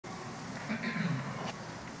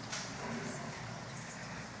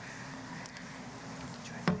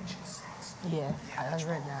Yeah, I was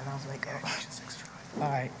read that and I was like, oh. All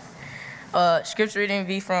right. Scripture reading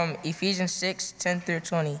be from Ephesians 6:10 through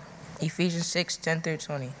 20. Ephesians 6:10 through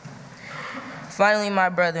 20. Finally, my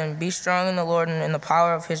brethren, be strong in the Lord and in the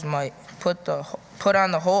power of his might. Put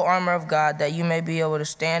on the whole armor of God, that you may be able to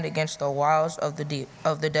stand against the wiles of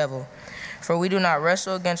the devil. For we do not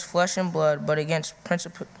wrestle against flesh and blood, but against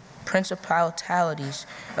principalities,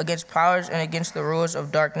 against powers, and against the rulers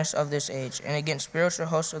of darkness of this age, and against spiritual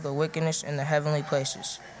hosts of the wickedness in the heavenly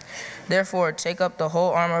places. Therefore, take up the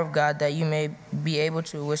whole armor of God, that you may be able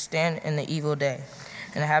to withstand in the evil day.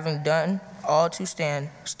 And having done all to stand,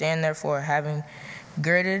 stand therefore, having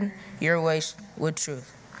girded your waist with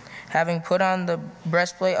truth, having put on the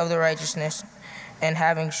breastplate of the righteousness, and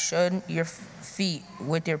having shod your feet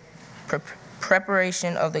with your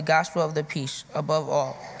preparation of the gospel of the peace. Above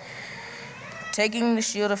all, taking the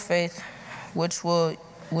shield of faith, which will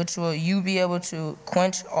you be able to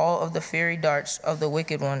quench all of the fiery darts of the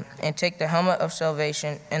wicked one, and take the helmet of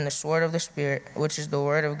salvation and the sword of the Spirit, which is the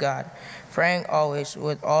word of God, praying always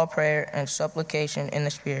with all prayer and supplication in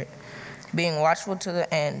the Spirit, being watchful to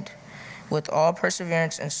the end, with all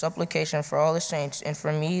perseverance and supplication for all the saints, and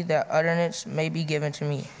for me, that utterance may be given to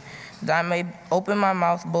me, that I may open my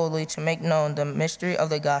mouth boldly to make known the mystery of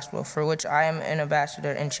the gospel, for which I am an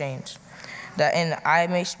ambassador in chains, that I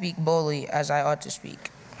may speak boldly as I ought to speak.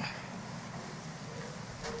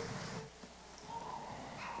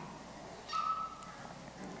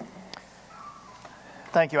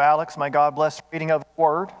 Thank you, Alex. May God bless the reading of the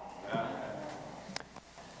Word.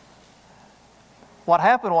 What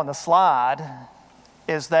happened on the slide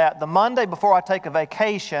is that the Monday before I take a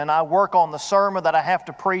vacation, I work on the sermon that I have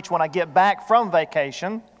to preach when I get back from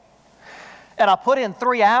vacation, and I put in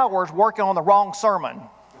 3 hours working on the wrong sermon.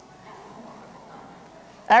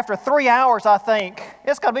 After 3 hours, I think,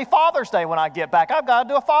 it's going to be Father's Day when I get back. I've got to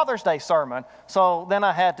do a Father's Day sermon. So then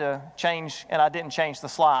I had to change, and I didn't change the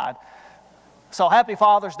slide. So happy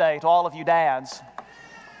Father's Day to all of you dads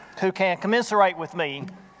who can commiserate with me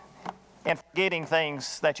in forgetting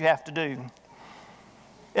things that you have to do.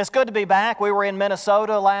 It's good to be back. We were in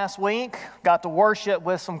Minnesota last week, got to worship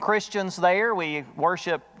with some Christians there. We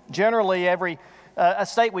worship generally every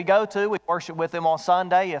state we go to. We worship with them on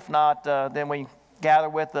Sunday. If not, then we gather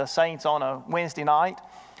with the saints on a Wednesday night.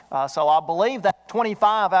 So I believe that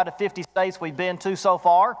 25 out of 50 states we've been to so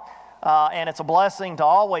far. And it's a blessing to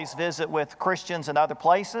always visit with Christians in other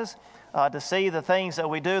places, to see the things that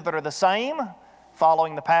we do that are the same,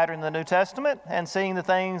 following the pattern in the New Testament, and seeing the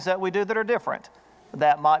things that we do that are different,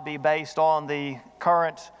 that might be based on the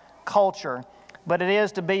current culture. But it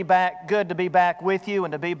is to be back, good to be back with you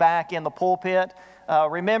and to be back in the pulpit.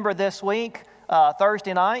 Remember this week,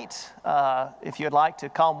 Thursday night, if you'd like to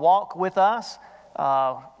come walk with us,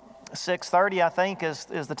 6:30 I think is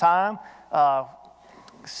the time.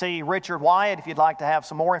 See Richard Wyatt if you'd like to have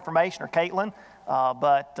some more information, or Caitlin.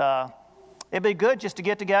 But it'd be good just to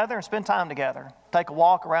get together and spend time together. Take a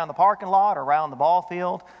walk around the parking lot or around the ball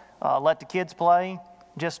field. Let the kids play.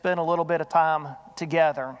 Just spend a little bit of time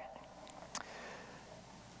together.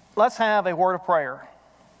 Let's have a word of prayer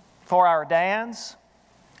for our dads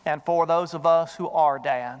and for those of us who are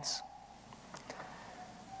dads.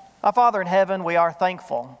 Our Father in heaven, we are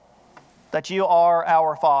thankful that you are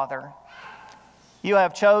our Father. You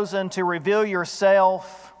have chosen to reveal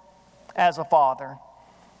yourself as a father.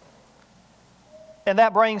 And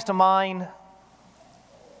that brings to mind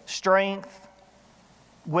strength,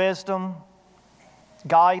 wisdom,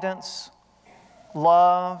 guidance,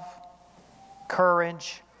 love,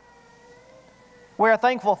 courage. We are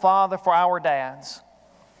thankful, Father, for our dads.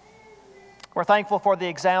 We're thankful for the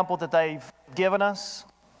example that they've given us,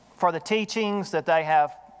 for the teachings that they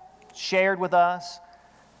have shared with us.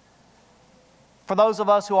 For those of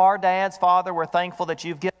us who are dads, Father, we're thankful that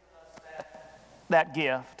you've given us that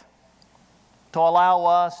gift to allow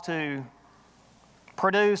us to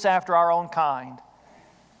produce after our own kind,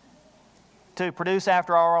 to produce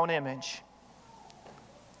after our own image,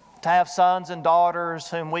 to have sons and daughters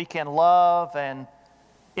whom we can love and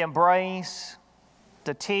embrace,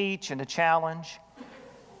 to teach and to challenge.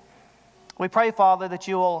 We pray, Father, that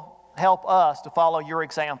you will help us to follow your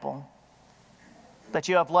example, that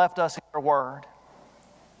you have left us in your word.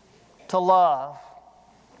 To love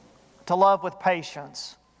with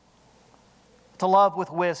patience, to love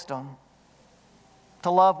with wisdom,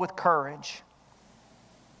 to love with courage.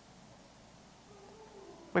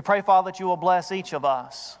 We pray, Father, that you will bless each of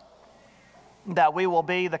us, that we will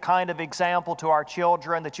be the kind of example to our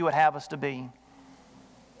children that you would have us to be.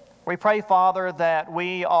 We pray, Father, that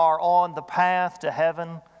we are on the path to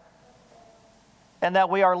heaven and that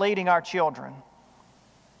we are leading our children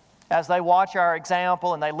as they watch our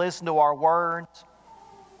example and they listen to our words,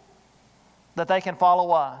 that they can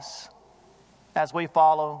follow us as we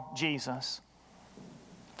follow Jesus.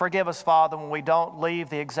 Forgive us, Father, when we don't leave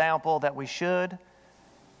the example that we should.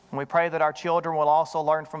 And we pray that our children will also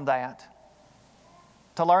learn from that,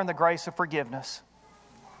 to learn the grace of forgiveness.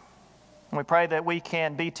 And we pray that we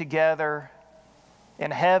can be together in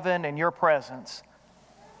heaven in your presence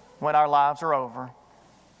when our lives are over.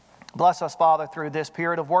 Bless us, Father, through this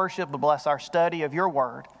period of worship, but bless our study of your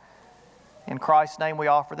word. In Christ's name we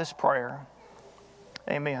offer this prayer.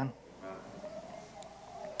 Amen.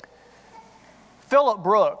 Philip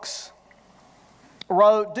Brooks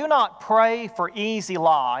wrote, "Do not pray for easy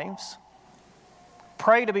lives.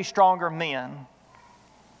 Pray to be stronger men.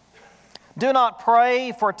 Do not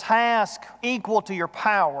pray for tasks equal to your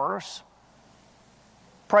powers.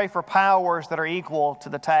 Pray for powers that are equal to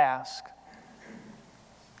the task."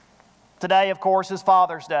 Today, of course, is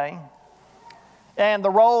Father's Day. And the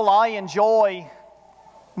role I enjoy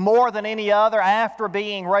more than any other after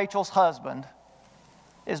being Rachel's husband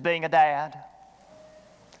is being a dad.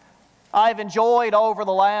 I've enjoyed over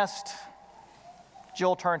the last,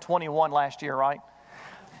 Jill turned 21 last year, right?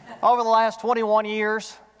 Over the last 21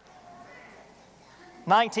 years,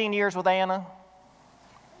 19 years with Anna,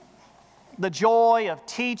 the joy of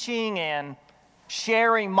teaching and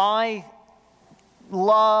sharing my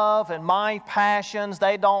love and my passions.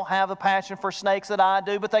 They don't have the passion for snakes that I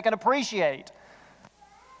do, but they can appreciate.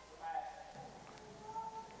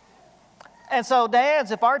 And so,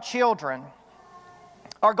 dads, if our children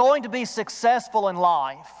are going to be successful in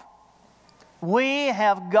life, we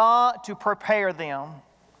have got to prepare them.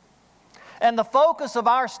 And the focus of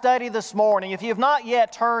our study this morning, if you have not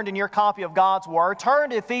yet turned in your copy of God's Word,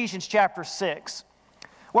 turn to Ephesians chapter 6,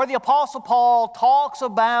 where the Apostle Paul talks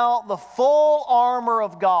about the full armor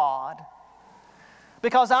of God.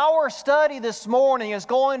 Because our study this morning is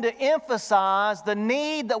going to emphasize the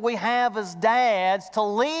need that we have as dads to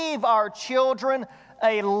leave our children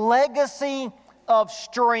a legacy of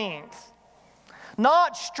strength.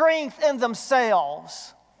 Not strength in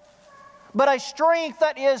themselves, but a strength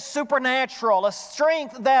that is supernatural, a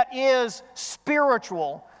strength that is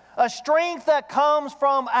spiritual, a strength that comes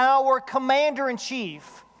from our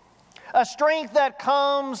commander-in-chief, a strength that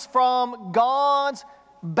comes from God's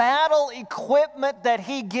battle equipment that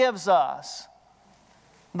He gives us,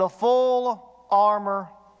 the full armor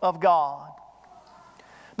of God.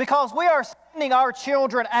 Because we are sending our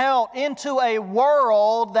children out into a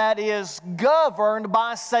world that is governed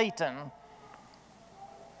by Satan.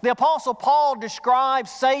 The Apostle Paul describes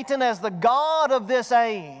Satan as the god of this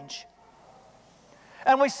age.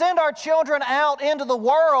 And we send our children out into the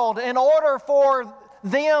world in order for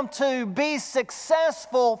them to be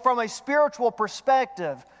successful from a spiritual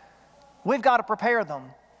perspective. We've got to prepare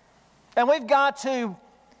them. And we've got to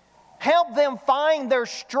help them find their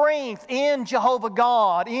strength in Jehovah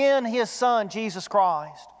God, in His Son, Jesus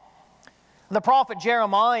Christ. The prophet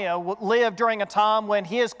Jeremiah lived during a time when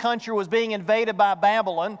his country was being invaded by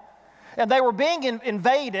Babylon. And they were being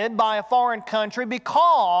invaded by a foreign country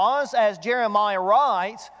because, as Jeremiah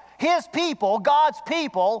writes, his people, God's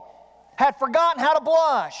people, had forgotten how to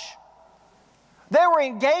blush. They were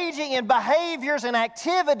engaging in behaviors and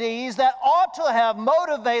activities that ought to have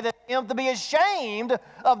motivated them to be ashamed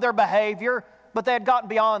of their behavior, but they had gotten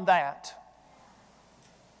beyond that.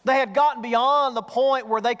 They had gotten beyond the point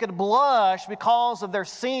where they could blush because of their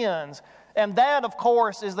sins. And that, of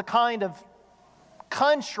course, is the kind of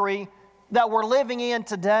country that we're living in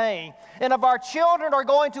today. And if our children are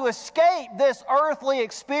going to escape this earthly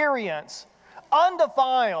experience,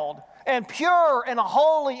 undefiled and pure and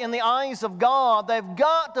holy in the eyes of God, they've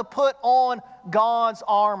got to put on God's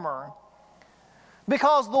armor.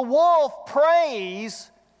 Because the wolf preys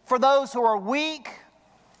for those who are weak,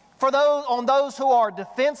 on those who are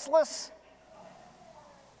defenseless,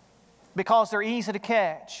 because they're easy to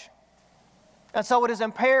catch. And so it is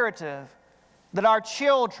imperative that our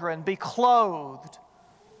children be clothed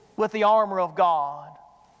with the armor of God.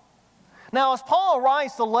 Now, as Paul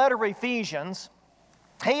writes the letter of Ephesians,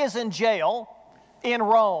 he is in jail in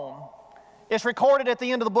Rome. It's recorded at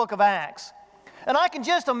the end of the book of Acts. And I can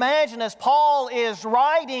just imagine as Paul is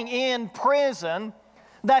writing in prison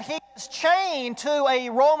that he is chained to a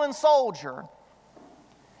Roman soldier.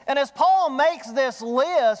 And as Paul makes this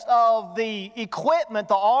list of the equipment,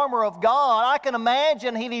 the armor of God, I can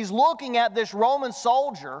imagine he's looking at this Roman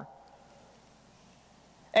soldier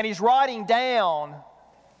and he's writing down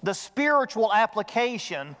the spiritual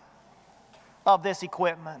application of this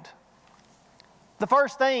equipment. The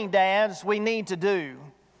first thing, dads, we need to do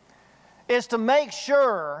is to make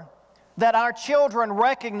sure that our children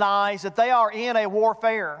recognize that they are in a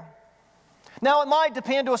warfare. Now, it might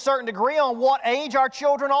depend to a certain degree on what age our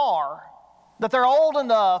children are, that they're old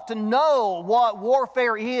enough to know what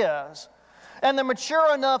warfare is, and they're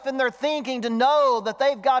mature enough in their thinking to know that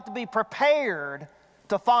they've got to be prepared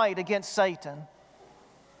to fight against Satan.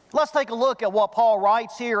 Let's take a look at what Paul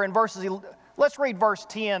writes here in let's read verse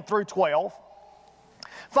 10 through 12.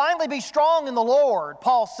 Finally, be strong in the Lord,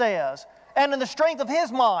 Paul says, and in the strength of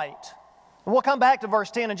His might. And we'll come back to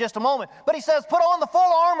verse 10 in just a moment. But he says, put on the full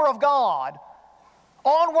armor of God.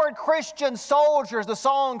 Onward, Christian soldiers, the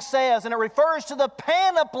song says, and it refers to the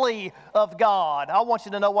panoply of God. I want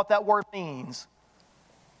you to know what that word means.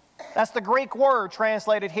 That's the Greek word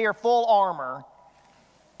translated here, full armor.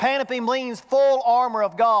 Panoply means full armor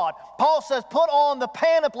of God. Paul says, put on the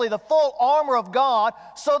panoply, the full armor of God,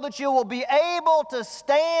 so that you will be able to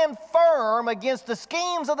stand firm against the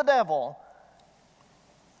schemes of the devil.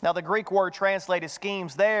 Now, the Greek word translated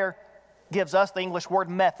schemes there gives us the English word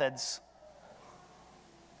methods.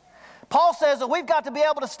 Paul says that we've got to be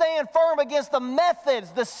able to stand firm against the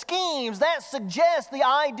methods, the schemes. That suggests the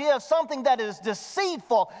idea of something that is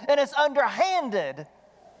deceitful and is underhanded,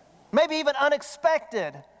 maybe even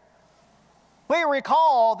unexpected. We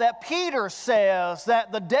recall that Peter says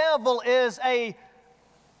that the devil is a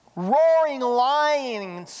roaring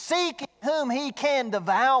lion seeking whom he can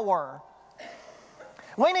devour.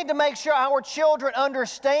 We need to make sure our children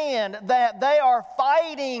understand that they are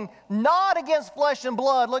fighting not against flesh and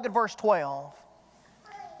blood. Look at verse 12.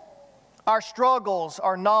 Our struggles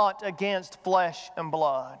are not against flesh and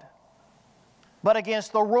blood, but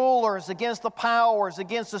against the rulers, against the powers,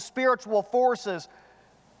 against the spiritual forces,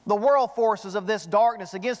 the world forces of this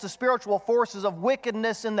darkness, against the spiritual forces of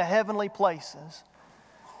wickedness in the heavenly places.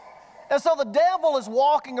 And so the devil is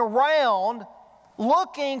walking around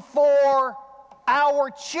looking for our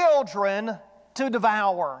children to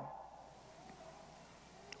devour.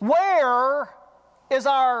 Where is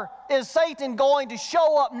Satan going to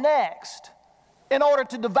show up next in order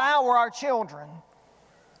to devour our children?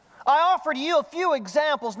 I offered you a few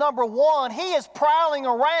examples. Number one, he is prowling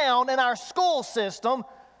around in our school system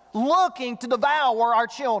looking to devour our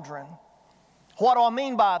children. What do I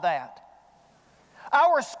mean by that?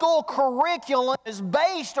 Our school curriculum is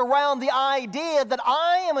based around the idea that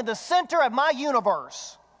I am in the center of my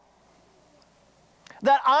universe,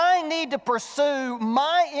 that I need to pursue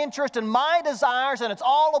my interest and my desires, and it's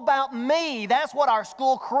all about me. That's what our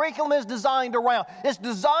school curriculum is designed around. It's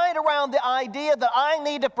designed around the idea that I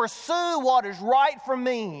need to pursue what is right for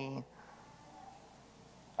me.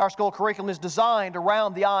 Our school curriculum is designed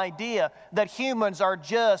around the idea that humans are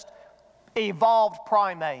just evolved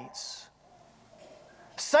primates.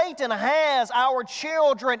 Satan has our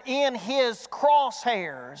children in his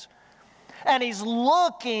crosshairs, and he's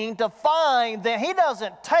looking to find that he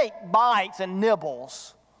doesn't take bites and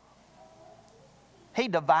nibbles. He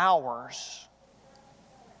devours.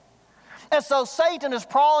 And so Satan is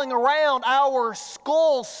prowling around our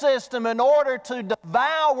school system in order to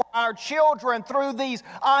devour our children through these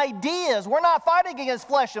ideas. We're not fighting against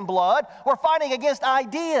flesh and blood. We're fighting against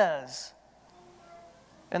ideas.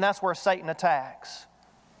 And that's where Satan attacks.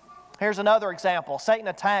 Here's another example. Satan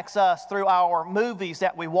attacks us through our movies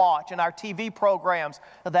that we watch and our TV programs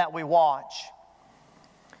that we watch.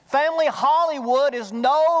 Family, Hollywood is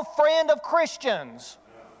no friend of Christians.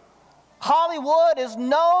 Hollywood is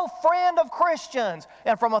no friend of Christians.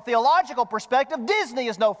 And from a theological perspective, Disney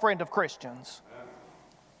is no friend of Christians.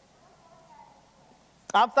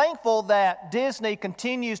 I'm thankful that Disney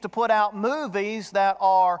continues to put out movies that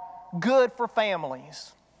are good for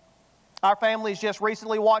families. Our families just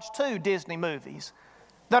recently watched 2 Disney movies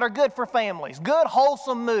that are good for families. Good,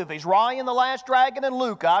 wholesome movies. Raya and the Last Dragon and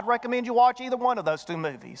Luca. I'd recommend you watch either one of those 2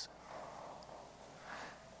 movies.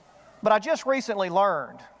 But I just recently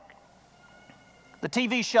learned the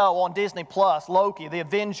TV show on Disney Plus, Loki, the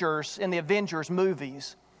Avengers, in the Avengers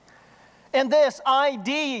movies. And this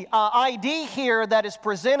idea here that is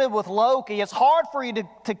presented with Loki, it's hard for you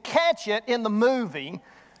to catch it in the movie.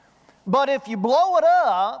 But if you blow it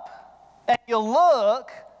up, and you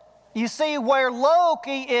look, you see where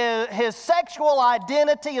Loki is, his sexual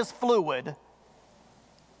identity is fluid.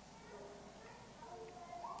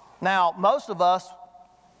 Now, most of us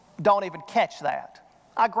don't even catch that.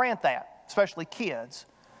 I grant that, especially kids.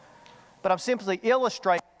 But I'm simply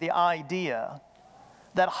illustrating the idea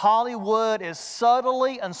that Hollywood is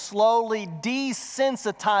subtly and slowly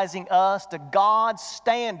desensitizing us to God's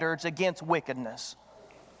standards against wickedness.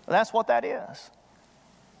 That's what that is.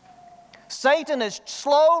 Satan is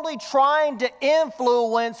slowly trying to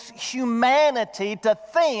influence humanity to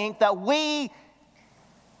think that we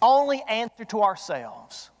only answer to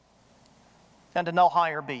ourselves and to no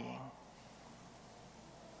higher being.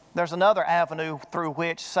 There's another avenue through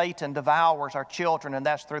which Satan devours our children, and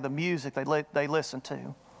that's through the music they listen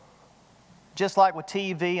to. Just like with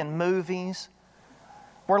TV and movies,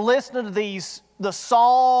 we're listening to the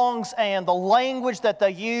songs and the language that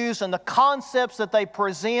they use and the concepts that they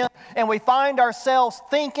present, and we find ourselves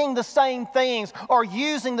thinking the same things or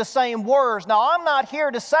using the same words. Now, I'm not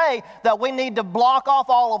here to say that we need to block off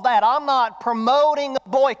all of that. I'm not promoting a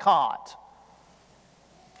boycott.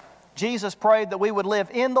 Jesus prayed that we would live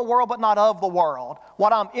in the world but not of the world.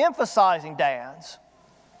 What I'm emphasizing, dads,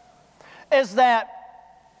 is that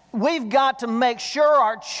we've got to make sure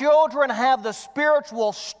our children have the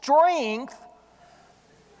spiritual strength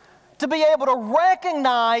to be able to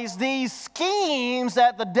recognize these schemes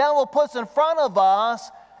that the devil puts in front of us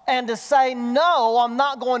and to say, no, I'm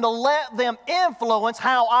not going to let them influence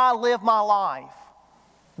how I live my life.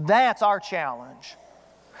 That's our challenge.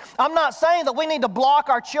 I'm not saying that we need to block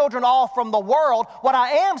our children off from the world. What I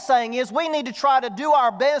am saying is we need to try to do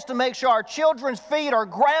our best to make sure our children's feet are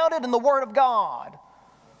grounded in the Word of God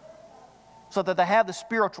so that they have the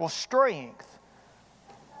spiritual strength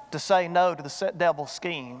to say no to the devil's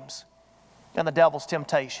schemes and the devil's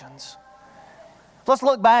temptations. Let's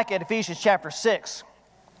look back at Ephesians chapter 6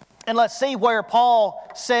 and let's see where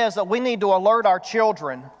Paul says that we need to alert our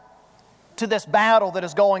children to this battle that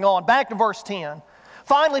is going on. Back to verse 10.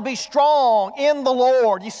 Finally, be strong in the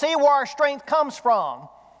Lord. You see where our strength comes from.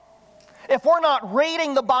 If we're not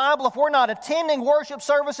reading the Bible, if we're not attending worship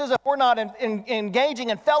services, if we're not engaging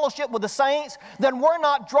in fellowship with the saints, then we're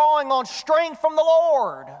not drawing on strength from the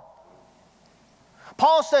Lord.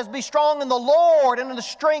 Paul says, be strong in the Lord and in the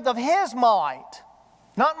strength of His might.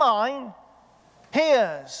 Not mine,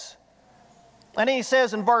 His. And he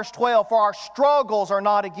says in verse 12, for our struggles are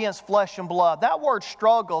not against flesh and blood. That word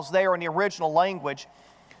struggles there in the original language,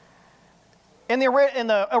 in the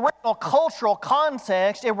original cultural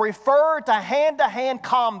context, it referred to hand-to-hand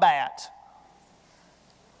combat.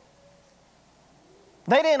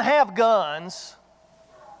 They didn't have guns.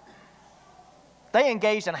 They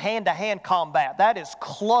engaged in hand-to-hand combat. That is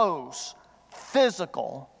close,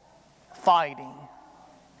 physical fighting.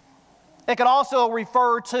 It could also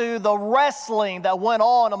refer to the wrestling that went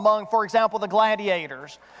on among, for example, the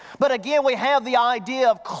gladiators. But again, we have the idea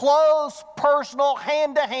of close, personal,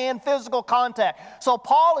 hand-to-hand physical contact. So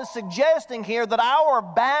Paul is suggesting here that our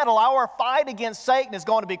battle, our fight against Satan is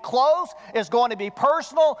going to be close, it's going to be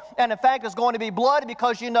personal, and in fact, it's going to be bloody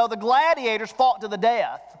because, you know, the gladiators fought to the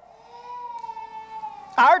death.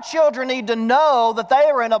 Our children need to know that they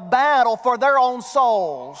are in a battle for their own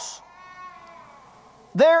souls.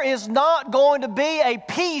 There is not going to be a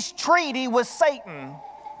peace treaty with Satan.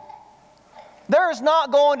 There is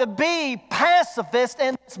not going to be pacifists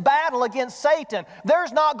in this battle against Satan.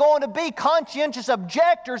 There's not going to be conscientious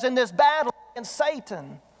objectors in this battle against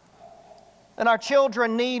Satan. And our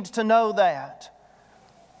children need to know that.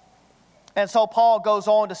 And so Paul goes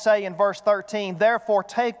on to say in verse 13, therefore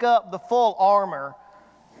take up the full armor,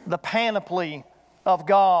 the panoply of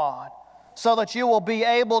God, so that you will be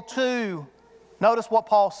able to, notice what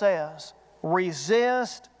Paul says,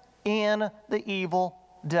 resist in the evil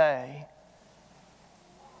day.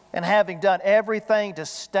 And having done everything to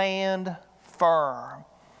stand firm.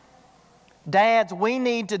 Dads, we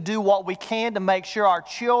need to do what we can to make sure our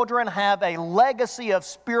children have a legacy of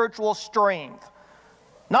spiritual strength.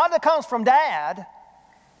 Not that comes from Dad.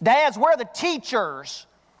 Dads, we're the teachers.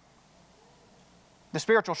 The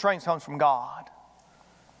spiritual strength comes from God.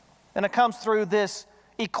 And it comes through this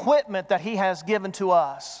equipment that He has given to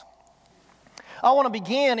us. I want to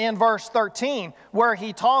begin in verse 13 where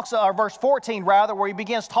he talks, or verse 14 rather, where he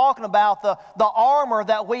begins talking about the armor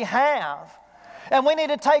that we have. And we need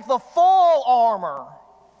to take the full armor,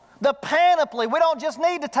 the panoply. We don't just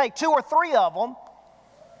need to take 2 or 3 of them.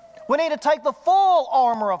 We need to take the full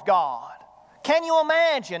armor of God. Can you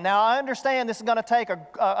imagine? Now, I understand this is going to take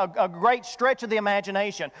a great stretch of the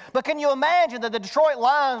imagination. But can you imagine that the Detroit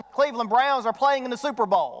Lions, Cleveland Browns are playing in the Super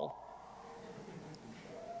Bowl?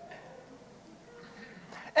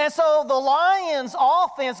 And so the Lions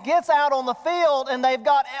offense gets out on the field and they've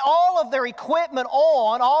got all of their equipment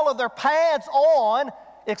on, all of their pads on,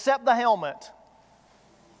 except the helmet.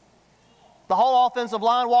 The whole offensive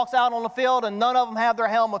line walks out on the field and none of them have their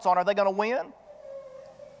helmets on. Are they going to win?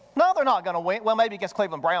 No, they're not going to win. Well, maybe against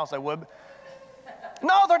Cleveland Browns they would.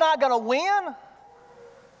 No, they're not going to win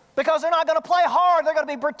because they're not going to play hard. They're going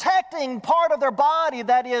to be protecting part of their body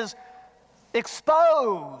that is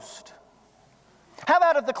exposed. How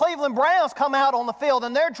about if the Cleveland Browns come out on the field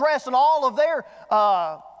and they're dressed in all of their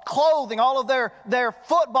clothing, all of their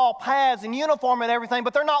football pads and uniform and everything,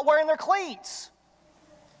 but they're not wearing their cleats.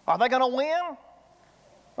 Are they going to win?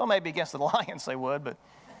 Well, maybe against the Lions they would, but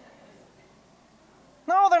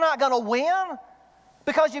no, they're not going to win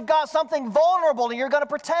because you've got something vulnerable and you're going to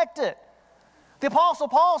protect it. The Apostle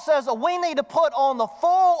Paul says that we need to put on the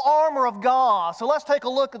full armor of God. So let's take a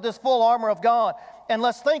look at this full armor of God, and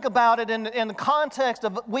let's think about it in the context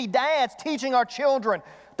of we dads teaching our children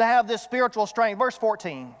to have this spiritual strength. Verse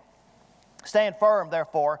 14, stand firm,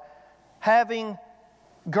 therefore, having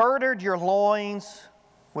girded your loins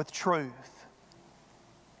with truth.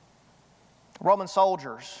 Roman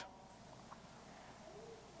soldiers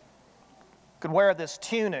could wear this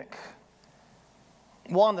tunic,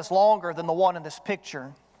 one that's longer than the one in this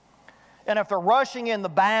picture. And if they're rushing in the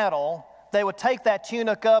battle, they would take that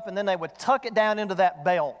tunic up and then they would tuck it down into that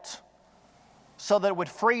belt so that it would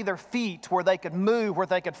free their feet where they could move, where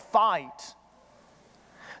they could fight.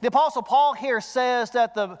 The Apostle Paul here says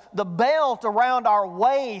that the belt around our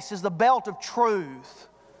waist is the belt of truth.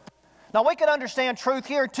 Now, we can understand truth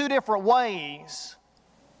here in two different ways.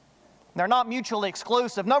 They're not mutually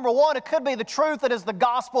exclusive. Number one, it could be the truth that is the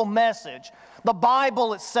gospel message, the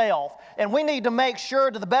Bible itself. And we need to make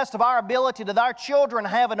sure to the best of our ability that our children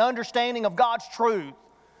have an understanding of God's truth,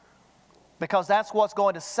 because that's what's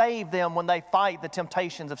going to save them when they fight the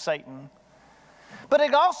temptations of Satan. But it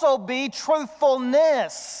could also be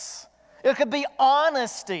truthfulness. It could be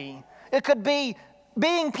honesty. It could be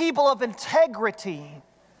being people of integrity.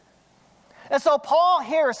 And so Paul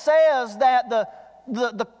here says that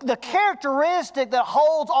the characteristic that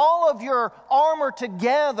holds all of your armor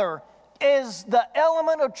together is the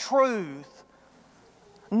element of truth.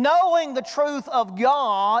 Knowing the truth of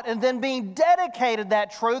God and then being dedicated to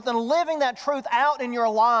that truth and living that truth out in your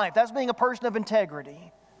life. That's being a person of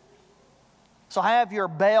integrity. So have your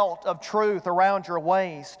belt of truth around your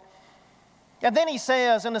waist. And then he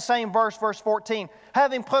says in the same verse, verse 14,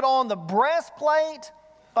 having put on the breastplate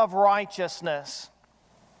of righteousness.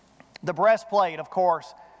 The breastplate, of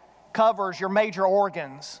course, covers your major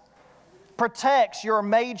organs, protects your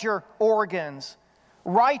major organs.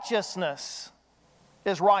 Righteousness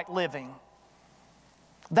is right living.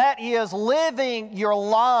 That is living your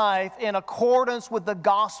life in accordance with the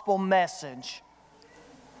gospel message.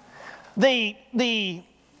 The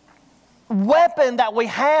weapon that we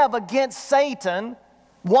have against Satan,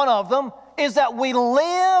 one of them, is that we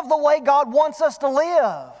live the way God wants us to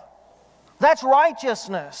live. That's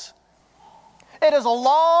righteousness. It is a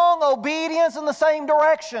long obedience in the same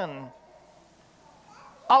direction.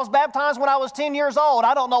 I was baptized when I was 10 years old.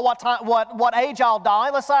 I don't know what age I'll die.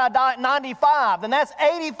 Let's say I die at 95. Then that's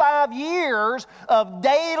 85 years of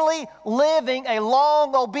daily living a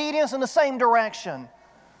long obedience in the same direction.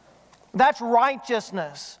 That's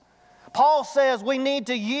righteousness. Paul says we need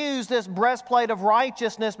to use this breastplate of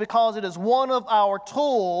righteousness because it is one of our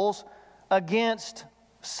tools against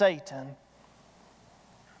Satan.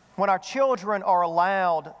 When our children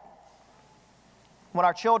allow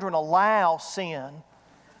sin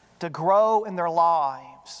to grow in their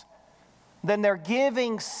lives, then they're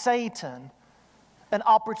giving Satan an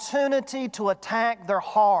opportunity to attack their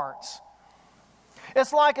hearts.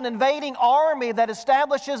 It's like an invading army that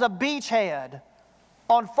establishes a beachhead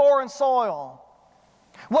on foreign soil.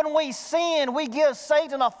 When we sin, we give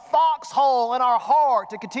Satan a foxhole in our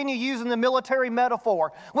heart, to continue using the military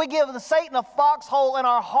metaphor. We give Satan a foxhole in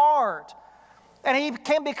our heart, and he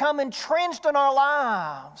can become entrenched in our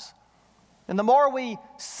lives. And the more we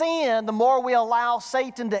sin, the more we allow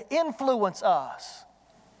Satan to influence us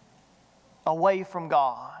away from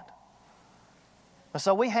God. And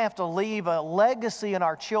so we have to leave a legacy in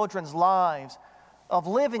our children's lives of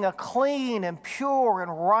living a clean and pure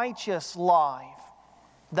and righteous life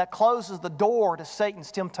that closes the door to Satan's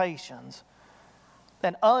temptations.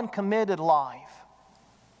 An uncommitted life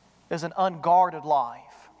is an unguarded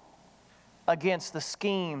life against the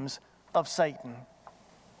schemes of Satan.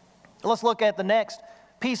 Let's look at the next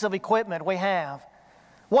piece of equipment we have.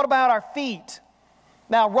 What about our feet?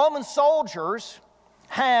 Now, Roman soldiers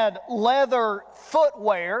had leather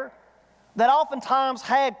footwear that oftentimes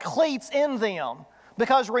had cleats in them,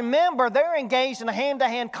 because remember, they're engaged in a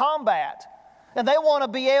hand-to-hand combat, and they want to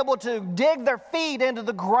be able to dig their feet into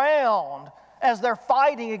the ground as they're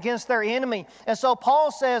fighting against their enemy. And so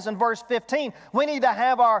Paul says in verse 15, we need to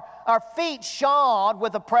have our feet shod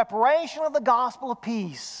with the preparation of the gospel of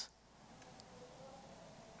peace.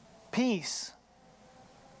 Peace.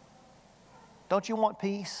 Don't you want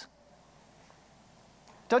peace?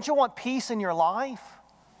 Don't you want peace in your life?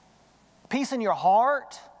 Peace in your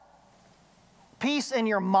heart? Peace in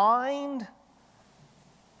your mind?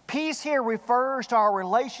 Peace peace here refers to our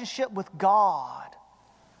relationship with God.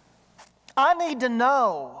 I need to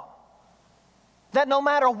know that no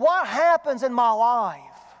matter what happens in my life,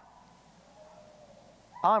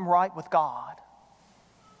 I'm right with God.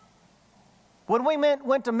 When we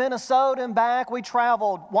went to Minnesota and back, we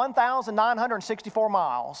traveled 1,964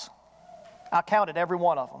 miles. I counted every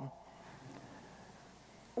one of them.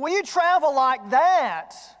 When you travel like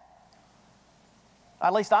that,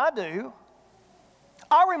 at least I do,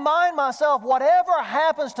 I remind myself, whatever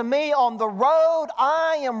happens to me on the road,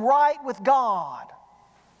 I am right with God.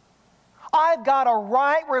 I've got a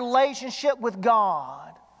right relationship with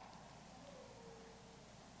God.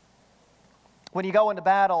 When you go into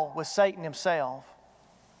battle with Satan himself,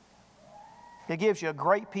 it gives you a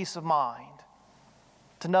great peace of mind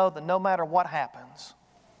to know that no matter what happens,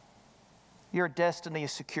 your destiny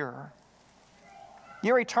is secure.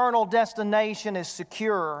 Your eternal destination is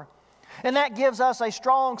secure. And that gives us a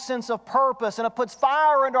strong sense of purpose, and it puts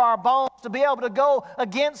fire into our bones to be able to go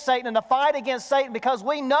against Satan and to fight against Satan, because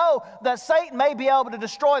we know that Satan may be able to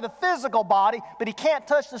destroy the physical body, but he can't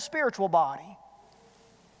touch the spiritual body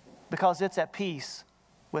because it's at peace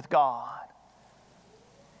with God.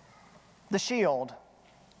 The shield.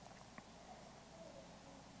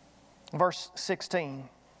 Verse 16.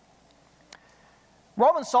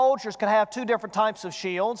 Roman soldiers could have two different types of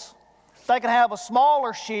shields. They could have a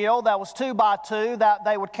smaller shield that was 2 by 2 that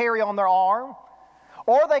they would carry on their arm.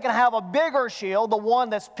 Or they could have a bigger shield, the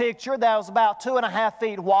one that's pictured, that was about 2.5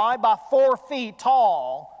 feet wide by 4 feet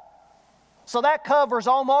tall. So that covers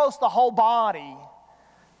almost the whole body.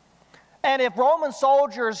 And if Roman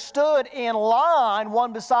soldiers stood in line,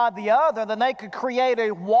 one beside the other, then they could create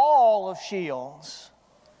a wall of shields.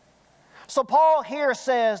 So Paul here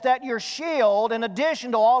says that your shield, in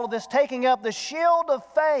addition to all of this, taking up the shield of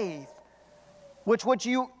faith, with which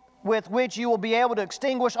you will be able to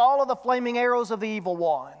extinguish all of the flaming arrows of the evil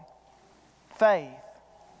one. Faith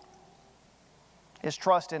is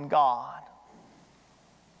trust in God.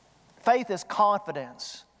 Faith is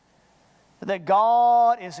confidence that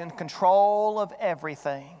God is in control of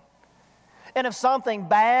everything. And if something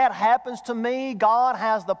bad happens to me, God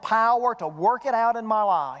has the power to work it out in my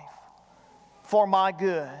life for my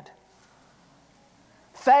good.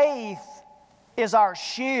 Faith is our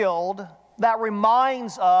shield that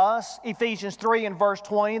reminds us, Ephesians 3 and verse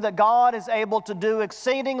 20, that God is able to do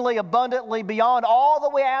exceedingly abundantly beyond all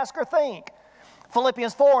that we ask or think.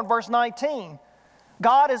 Philippians 4 and verse 19,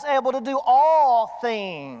 God is able to do all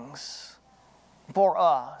things for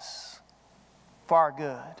us, for our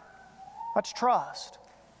good. That's trust.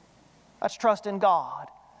 That's trust in God.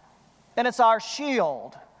 And it's our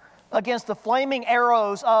shield against the flaming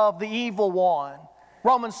arrows of the evil one.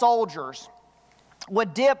 Roman soldiers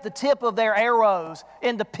would dip the tip of their arrows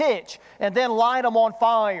into pitch and then light them on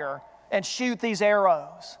fire and shoot these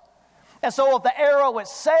arrows. And so if the arrow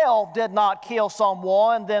itself did not kill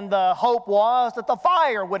someone, then the hope was that the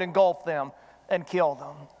fire would engulf them and kill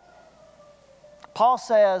them. Paul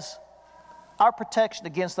says our protection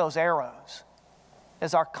against those arrows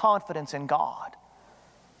is our confidence in God.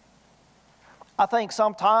 I think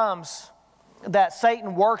sometimes that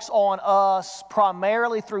Satan works on us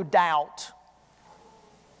primarily through doubt.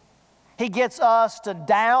 He gets us to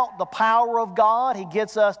doubt the power of God. He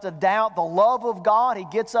gets us to doubt the love of God. He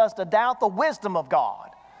gets us to doubt the wisdom of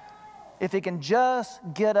God. If he can just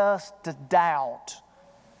get us to doubt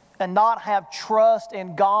and not have trust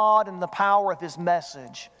in God and the power of His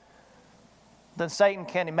message, then Satan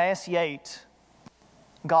can emaciate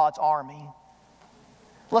God's army.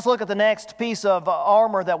 Let's look at the next piece of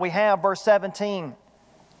armor that we have, verse 17.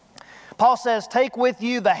 Paul says, take with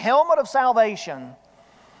you the helmet of salvation.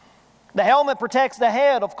 The helmet protects the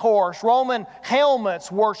head, of course. Roman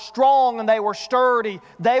helmets were strong and they were sturdy.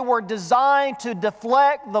 They were designed to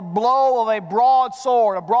deflect the blow of a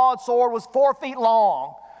broadsword. A broadsword was 4 feet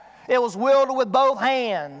long. It was wielded with both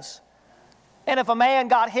hands. And if a man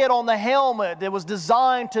got hit on the helmet, it was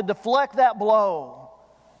designed to deflect that blow,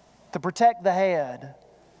 to protect the head.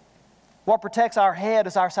 What protects our head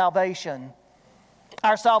is our salvation.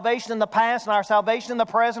 Our salvation in the past and our salvation in the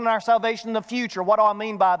present and our salvation in the future. What do I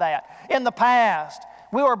mean by that? In the past,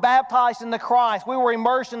 we were baptized into Christ. We were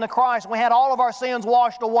immersed into Christ. We had all of our sins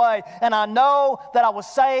washed away. And I know that I was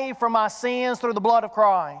saved from my sins through the blood of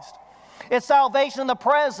Christ. It's salvation in the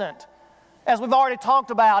present. As we've already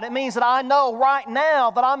talked about, it means that I know right now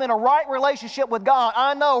that I'm in a right relationship with God.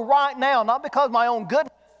 I know right now, not because of my own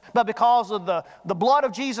goodness, but because of the blood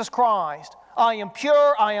of Jesus Christ. I am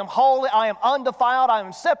pure, I am holy, I am undefiled, I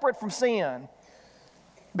am separate from sin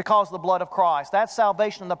because of the blood of Christ. That's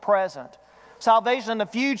salvation in the present. Salvation in the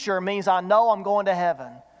future means I know I'm going to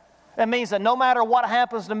heaven. It means that no matter what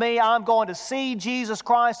happens to me, I'm going to see Jesus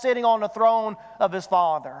Christ sitting on the throne of His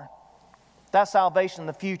Father. That's salvation in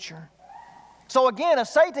the future. So again, if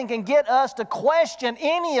Satan can get us to question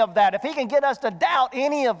any of that, if he can get us to doubt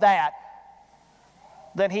any of that,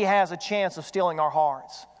 then he has a chance of stealing our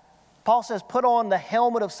hearts. Paul says, put on the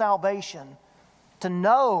helmet of salvation to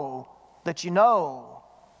know that you know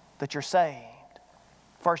that you're saved.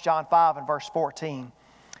 1 John 5 and verse 14.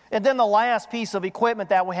 And then the last piece of equipment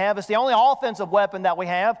that we have is the only offensive weapon that we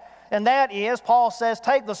have, and that is, Paul says,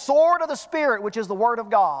 take the sword of the Spirit, which is the Word of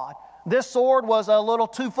God. This sword was a little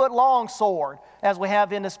 2-foot-long sword, as we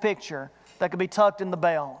have in this picture, that could be tucked in the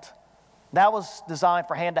belt. That was designed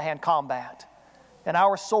for hand-to-hand combat. And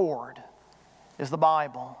our sword is the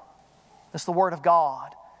Bible. It's the Word of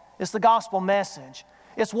God. It's the gospel message.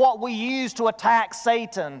 It's what we use to attack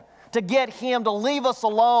Satan, to get him to leave us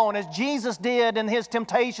alone, as Jesus did in His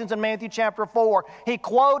temptations in Matthew chapter 4. He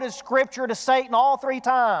quoted Scripture to Satan all 3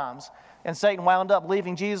 times. And Satan wound up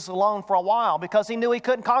leaving Jesus alone for a while because he knew he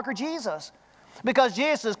couldn't conquer Jesus. Because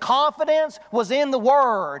Jesus' confidence was in the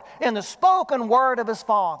Word, in the spoken Word of His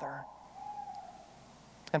Father.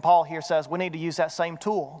 And Paul here says we need to use that same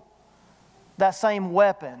tool, that same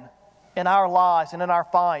weapon in our lives and in our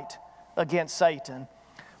fight against Satan.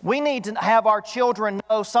 We need to have our children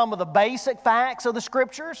know some of the basic facts of the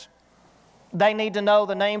Scriptures. They need to know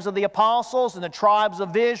the names of the apostles and the tribes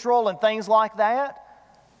of Israel and things like that.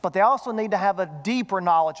 But they also need to have a deeper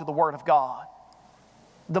knowledge of the Word of God.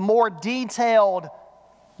 The more detailed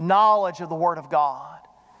knowledge of the Word of God.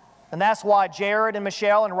 And that's why Jared and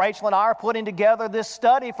Michelle and Rachel and I are putting together this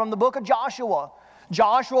study from the book of Joshua.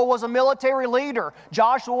 Joshua was a military leader.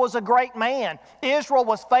 Joshua was a great man. Israel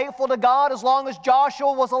was faithful to God as long as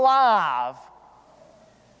Joshua was alive.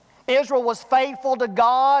 Israel was faithful to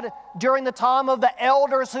God during the time of the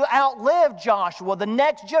elders who outlived Joshua. The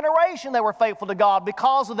next generation, they were faithful to God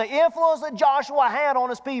because of the influence that Joshua had on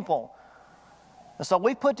his people. And so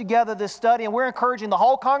we put together this study, and we're encouraging the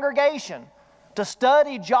whole congregation to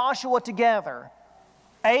study Joshua together.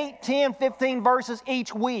 8, 10, 15 verses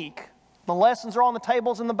each week. The lessons are on the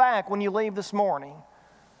tables in the back when you leave this morning.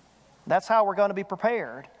 That's how we're going to be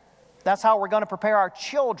prepared. That's how we're going to prepare our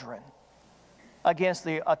children against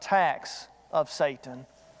the attacks of Satan.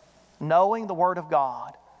 Knowing the Word of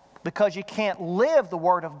God. Because you can't live the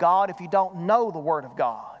Word of God if you don't know the Word of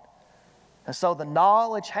God. And so the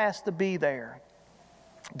knowledge has to be there.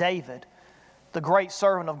 David, the great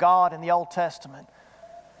servant of God in the Old Testament,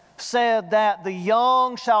 said that the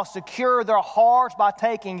young shall secure their hearts by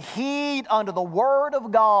taking heed unto the Word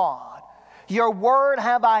of God. Your Word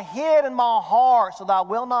have I hid in my heart so that I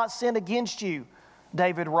will not sin against you,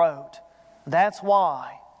 David wrote. That's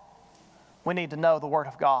why we need to know the Word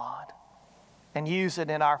of God and use it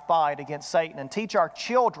in our fight against Satan and teach our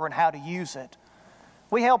children how to use it.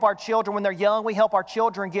 We help our children when they're young. We help our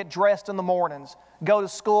children get dressed in the mornings, go to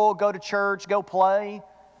school, go to church, go play.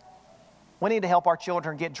 We need to help our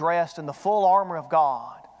children get dressed in the full armor of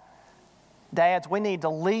God. Dads, we need to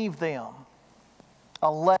leave them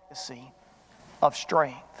a legacy of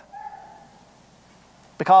strength.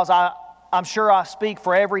 Because I'm sure I speak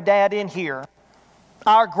for every dad in here.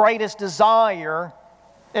 Our greatest desire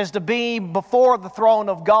is to be before the throne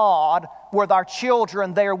of God with our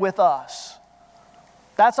children there with us.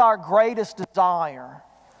 That's our greatest desire.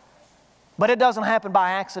 But it doesn't happen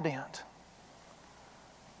by accident.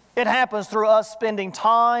 It happens through us spending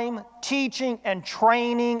time teaching and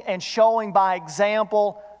training and showing by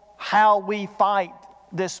example how we fight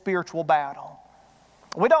this spiritual battle.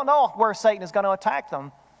 We don't know where Satan is going to attack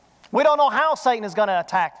them. We don't know how Satan is going to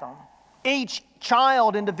attack them, each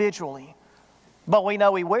child individually, but we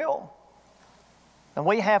know he will. And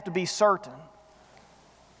we have to be certain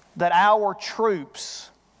that our troops,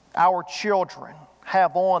 our children,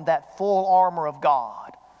 have on that full armor of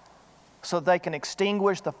God so they can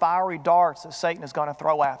extinguish the fiery darts that Satan is going to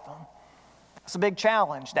throw at them. It's a big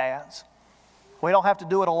challenge, dads. We don't have to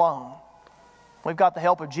do it alone. We've got the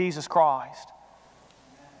help of Jesus Christ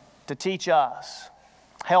to teach us,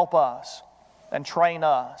 help us, and train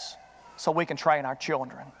us so we can train our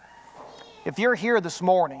children. If you're here this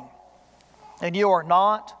morning and you are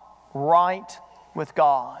not right with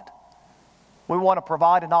God, we want to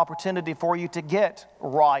provide an opportunity for you to get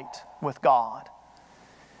right with God.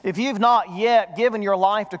 If you've not yet given your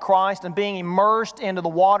life to Christ and being immersed into the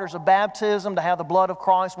waters of baptism to have the blood of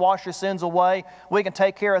Christ wash your sins away, we can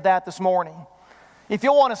take care of that this morning. If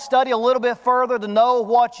you want to study a little bit further to know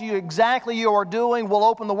what exactly you are doing, we'll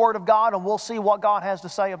open the Word of God and we'll see what God has to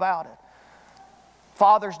say about it.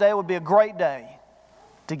 Father's Day would be a great day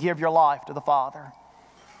to give your life to the Father.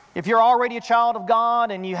 If you're already a child of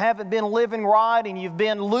God and you haven't been living right and you've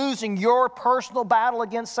been losing your personal battle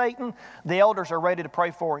against Satan, the elders are ready to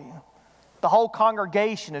pray for you. The whole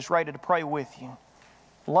congregation is ready to pray with you.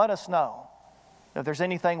 Let us know if there's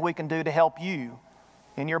anything we can do to help you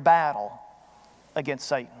in your battle against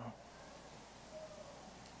Satan.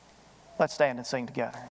 Let's stand and sing together.